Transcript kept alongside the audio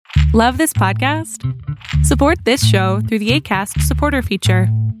Love this podcast? Support this show through the Acast supporter feature.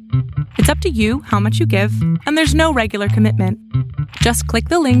 It's up to you how much you give, and there's no regular commitment. Just click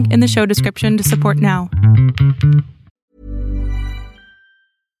the link in the show description to support now.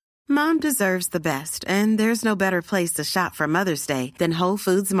 Mom deserves the best, and there's no better place to shop for Mother's Day than Whole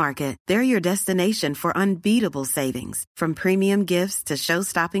Foods Market. They're your destination for unbeatable savings, from premium gifts to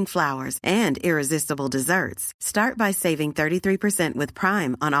show-stopping flowers and irresistible desserts. Start by saving 33% with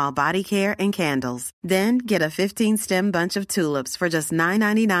Prime on all body care and candles. Then get a 15-stem bunch of tulips for just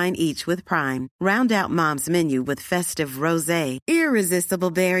 $9.99 each with Prime. Round out Mom's menu with festive rosé,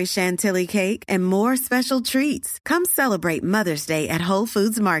 irresistible berry chantilly cake, and more special treats. Come celebrate Mother's Day at Whole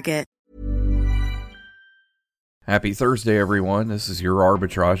Foods Market. Happy Thursday, everyone. This is your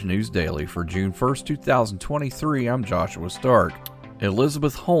Arbitrage News Daily for June 1st, 2023. I'm Joshua Stark.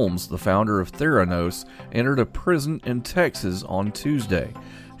 Elizabeth Holmes, the founder of Theranos, entered a prison in Texas on Tuesday.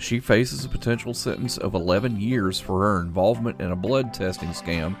 She faces a potential sentence of 11 years for her involvement in a blood testing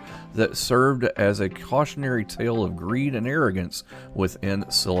scam that served as a cautionary tale of greed and arrogance within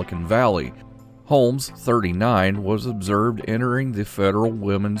Silicon Valley. Holmes, 39, was observed entering the federal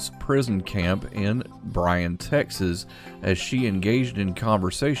women's prison camp in Bryan, Texas, as she engaged in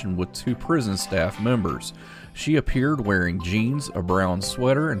conversation with two prison staff members. She appeared wearing jeans, a brown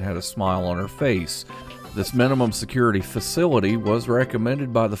sweater, and had a smile on her face. This minimum security facility was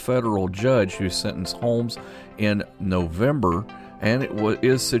recommended by the federal judge who sentenced Holmes in November, and it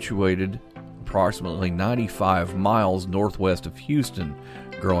is situated approximately 95 miles northwest of Houston.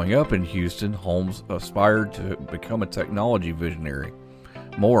 Growing up in Houston, Holmes aspired to become a technology visionary.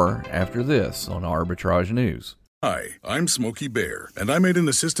 More after this on Arbitrage News. Hi, I'm Smokey Bear, and I made an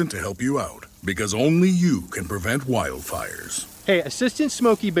assistant to help you out, because only you can prevent wildfires. Hey, Assistant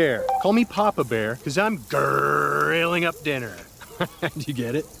Smokey Bear, call me Papa Bear, because I'm grilling up dinner. Do you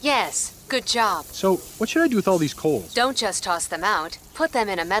get it? Yes, good job. So, what should I do with all these coals? Don't just toss them out. Put them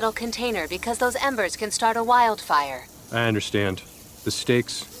in a metal container because those embers can start a wildfire. I understand. The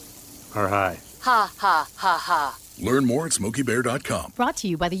stakes are high. Ha, ha, ha, ha. Learn more at SmokeyBear.com. Brought to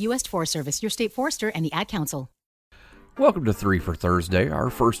you by the U.S. Forest Service, your state forester, and the Ad Council. Welcome to 3 for Thursday. Our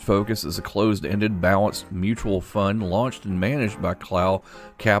first focus is a closed-ended balanced mutual fund launched and managed by Clow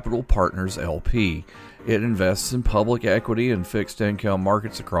Capital Partners LP. It invests in public equity and fixed income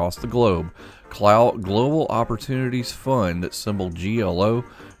markets across the globe. Clow Global Opportunities Fund, symbol GLO,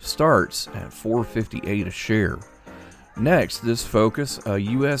 starts at $4.58 a share. Next, this focus, a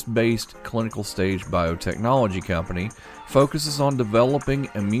U.S.-based clinical stage biotechnology company, focuses on developing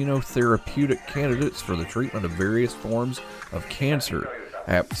immunotherapeutic candidates for the treatment of various forms of cancer.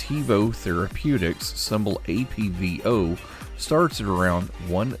 Aptevo Therapeutics, symbol APVO, starts at around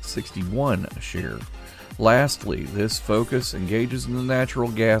 $1.61 a share. Lastly, this focus engages in the natural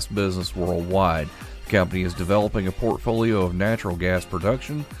gas business worldwide. The company is developing a portfolio of natural gas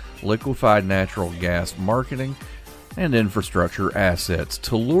production, liquefied natural gas marketing, and infrastructure assets.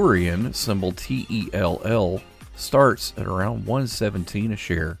 Tellurian, symbol TELL, starts at around $1.17 a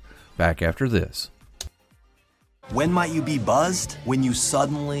share. Back after this. When might you be buzzed? When you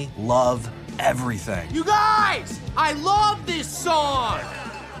suddenly love everything. You guys! I love this song!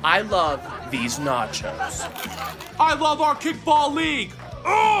 I love these nachos. I love our kickball league!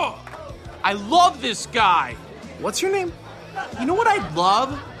 Ugh! I love this guy! What's your name? You know what I'd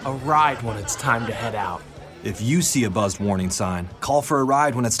love? A ride when it's time to head out. If you see a buzzed warning sign, call for a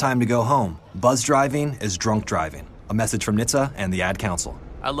ride when it's time to go home. Buzz driving is drunk driving. A message from NHTSA and the Ad Council.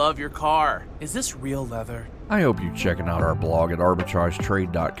 I love your car. Is this real leather? I hope you're checking out our blog at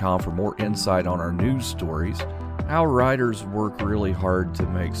arbitragetrade.com for more insight on our news stories. Our writers work really hard to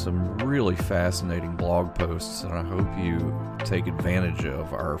make some really fascinating blog posts, and I hope you take advantage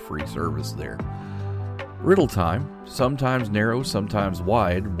of our free service there. Riddle time. Sometimes narrow, sometimes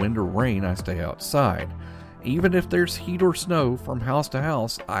wide. Wind or rain, I stay outside. Even if there's heat or snow from house to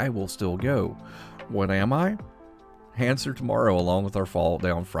house, I will still go. What am I? Answer tomorrow along with our Fall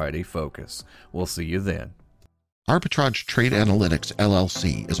Down Friday focus. We'll see you then. Arbitrage Trade Analytics,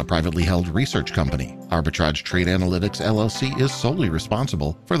 LLC is a privately held research company. Arbitrage Trade Analytics, LLC is solely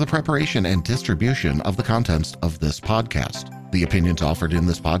responsible for the preparation and distribution of the contents of this podcast. The opinions offered in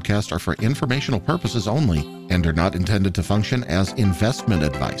this podcast are for informational purposes only and are not intended to function as investment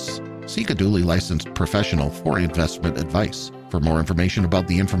advice. Seek a duly licensed professional for investment advice. For more information about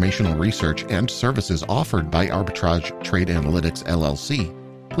the informational research and services offered by Arbitrage Trade Analytics, LLC,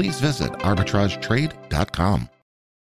 please visit arbitragetrade.com.